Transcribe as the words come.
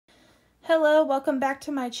Hello, welcome back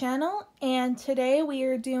to my channel, and today we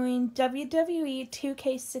are doing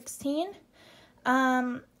Wwe2k16.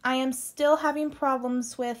 I am still having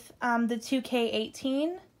problems with the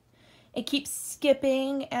 2k18. It keeps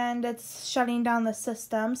skipping and it's shutting down the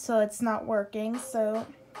system, so it's not working. So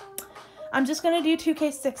I'm just going to do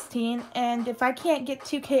 2k16, and if I can't get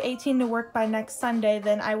 2k18 to work by next Sunday,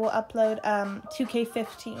 then I will upload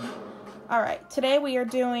 2k15. Alright, today we are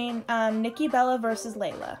doing Nikki Bella versus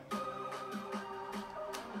Layla.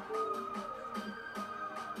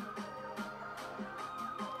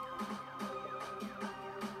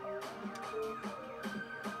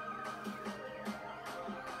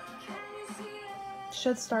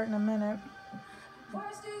 Should start in a minute.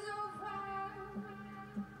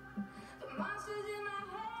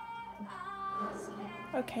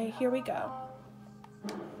 Okay, here we go.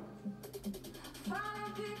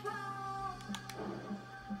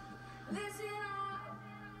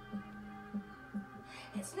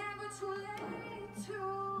 It's never too late to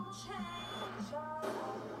change your life.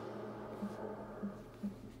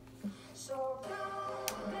 So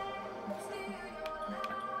don't let steal your life.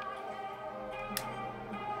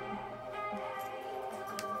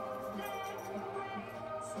 Don't let break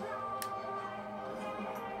strong.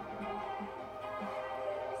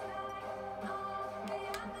 On the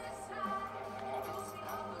other side, you'll see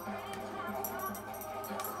all the raindrops.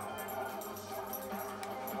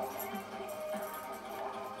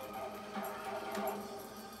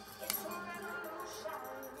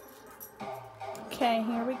 Okay,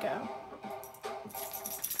 here we go.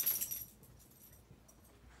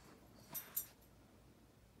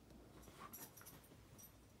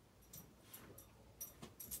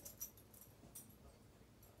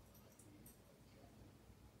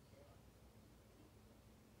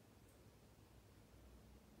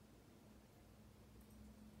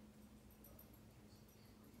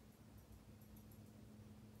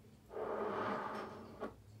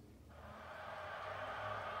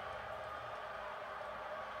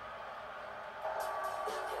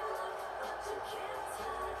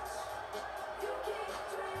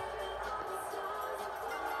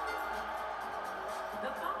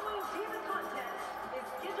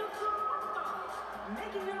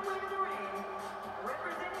 Making their way to the ring,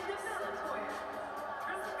 representing the Bella Twins,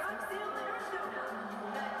 from Scottsdale, Arizona,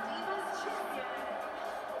 the Divas Champion,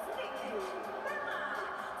 Nikki Bella.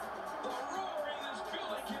 The roar in this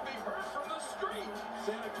building can be heard from the street.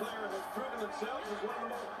 Santa Clara has proven themselves as one of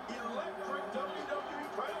the most electric WWE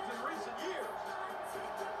crowds in recent years.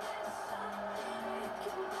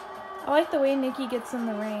 I like the way Nikki gets in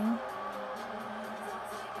the ring.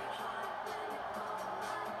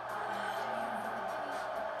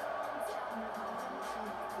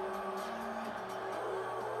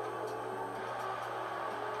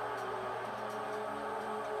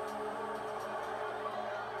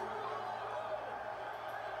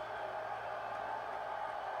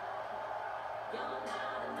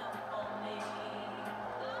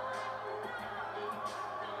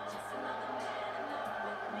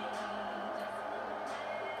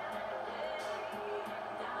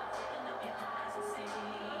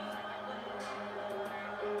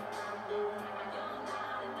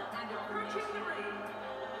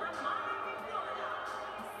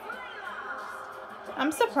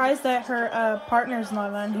 I'm surprised that her partner's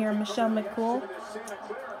not on here, Michelle McCool,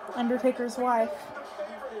 Undertaker's wife.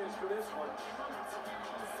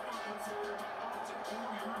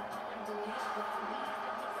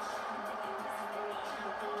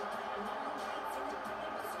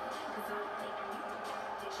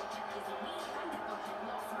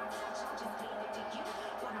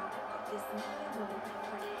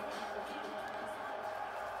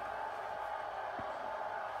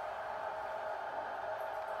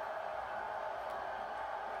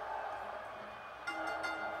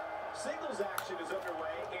 Singles action is underway,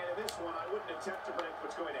 and in this one, I wouldn't attempt to predict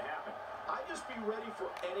what's going to happen. I'd just be ready for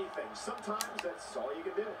anything. Sometimes that's all you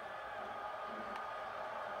can do.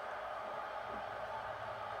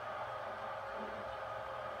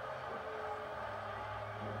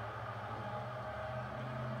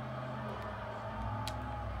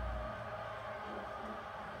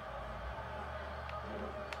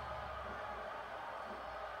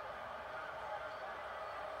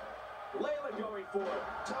 Layla going for it.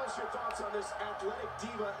 Tell us your thoughts on this athletic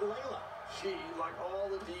diva, Layla. She, like all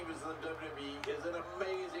the divas in the WWE, is an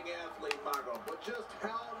amazing athlete, Michael. But just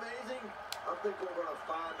how amazing, I think we're going to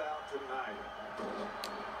find out tonight.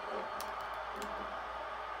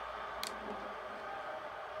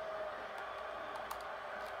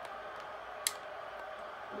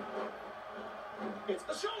 It's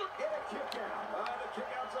the shoulder and a kick out. The kick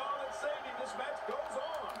out's on and saving. This match goes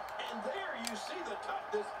on. And there do you see the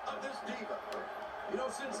toughness of this diva? You know,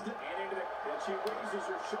 since the and she raises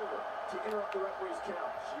her shoulder to interrupt the referee's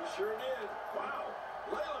count. She sure did. Wow.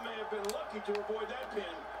 Layla may have been lucky to avoid that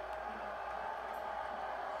pin.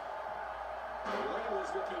 Layla's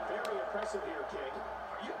looking very impressive here, King.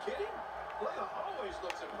 Are you kidding? Layla always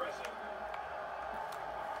looks impressive.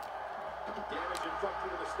 Damage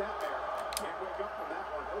inflicted with a snapmare. Can't wake up from that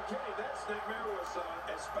one. Okay, that snapmare was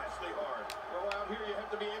especially hard. Well, out here you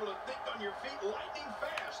have to be able to think on your feet lightning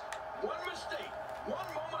fast. One mistake, one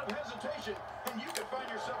moment of hesitation, and you can find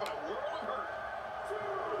yourself in a world of hurt.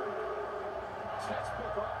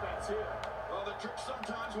 Textbook offense here. Well, the trick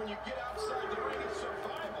sometimes when you get outside the ring is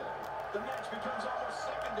survival. The match becomes almost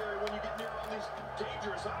secondary when you get near all these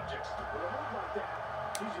dangerous objects. With a move like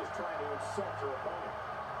that, she's just trying to insult her opponent.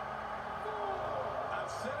 I've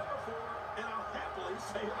said it before, and I'll happily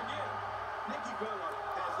say it again. Nikki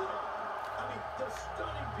has it all. I mean, the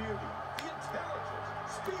stunning beauty, the intelligence,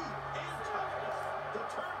 speed, and toughness. The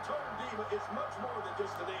turn-total diva is much more than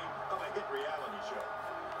just the name of a hit reality show.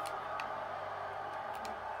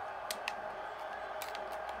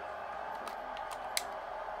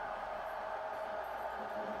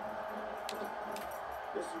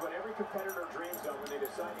 This is what every competitor dreams of when they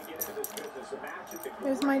decide to get into this business. A match at the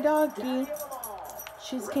There's my doggy.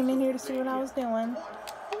 She just came in here to see what I was doing,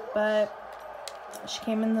 but she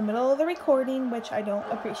came in the middle of the recording, which I don't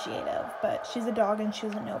appreciate of, but she's a dog and she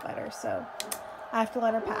doesn't know better, so I have to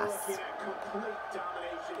let her pass. Looking at complete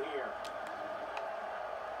domination here.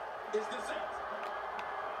 Is this it?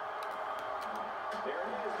 There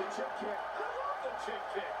it is, the chip kick. I love the chick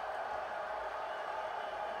kick.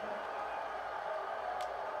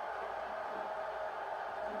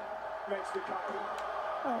 Makes the cover.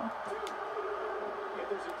 Oh, If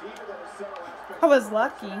there's a diva that has several aspects I was of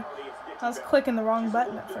lucky. personality, it's Nikki I was Bella. clicking the wrong She's a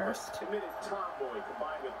button little at first. different, Admitted tomboy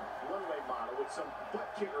combined with runway model with some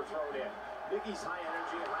butt kicker thrown in. Nikki's high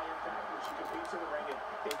energy and high impact when she competes in the ring in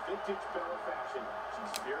vintage Bella fashion.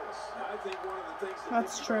 She's fearless. I think one of the things that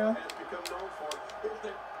That's Nikki true. has become known for is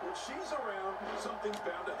that when she's around, something's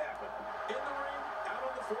bound to happen. In the ring, out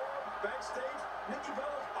on the floor, backstage, Nikki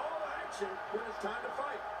Bella's all action when it's time to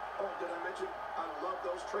fight. Oh, did I mention I love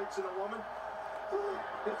those traits in a woman?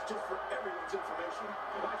 It's just for everyone's information.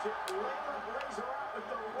 Watch it. Layla lays her out with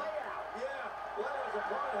the layout. Yeah, Layla's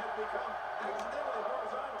opponent has become accidentally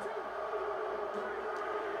horizontal.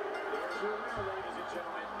 There's your winner, ladies and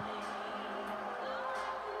gentlemen.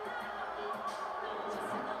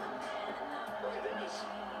 Look at this.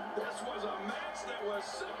 This was a match that was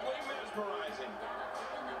simply mesmerizing.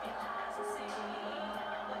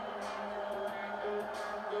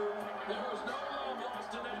 There was no love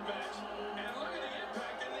lost in that match. And look at the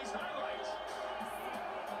impact in these highlights.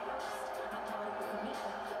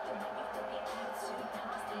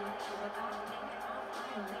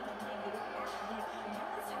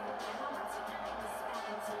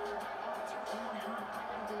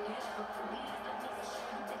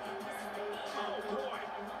 Oh boy,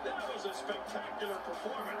 that was a spectacular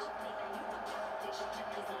performance.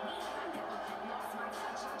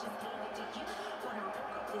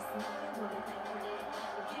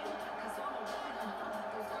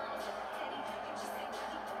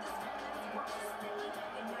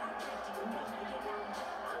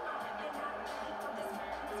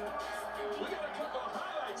 We got a couple of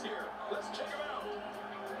highlights here. Let's check them out.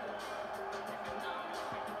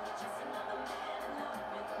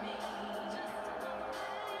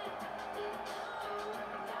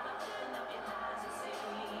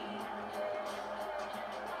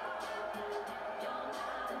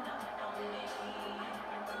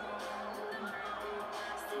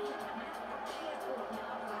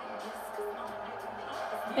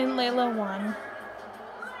 And Layla won.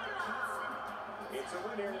 It's a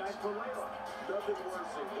win here tonight for Layla. Nothing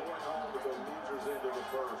worse than going home with the losers into the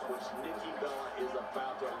first, which Nikki Bella is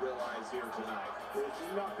about to realize here tonight. There's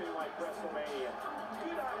nothing like WrestleMania.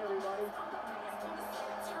 Good night, everybody.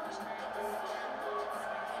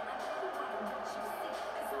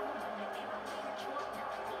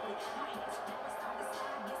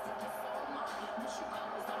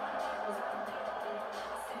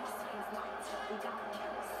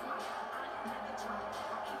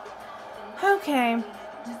 Okay.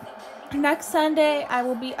 Next Sunday, I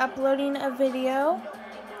will be uploading a video.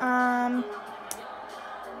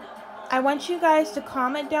 I want you guys to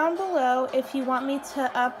comment down below if you want me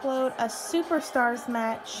to upload a Superstars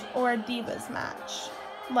match or a Divas match.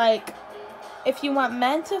 Like, if you want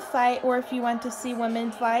men to fight or if you want to see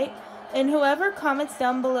women fight. And whoever comments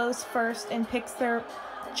down below first and picks their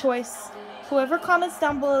choice, whoever comments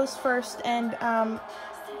down below first and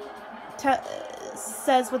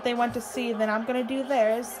says what they want to see, then I'm going to do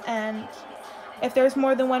theirs. And if there's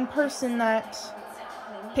more than one person that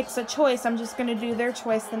picks a choice, I'm just going to do their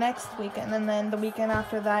choice the next weekend, and then the weekend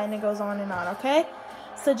after that, and it goes on, okay?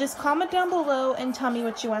 So just comment down below and tell me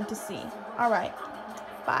what you want to see. Alright,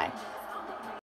 bye.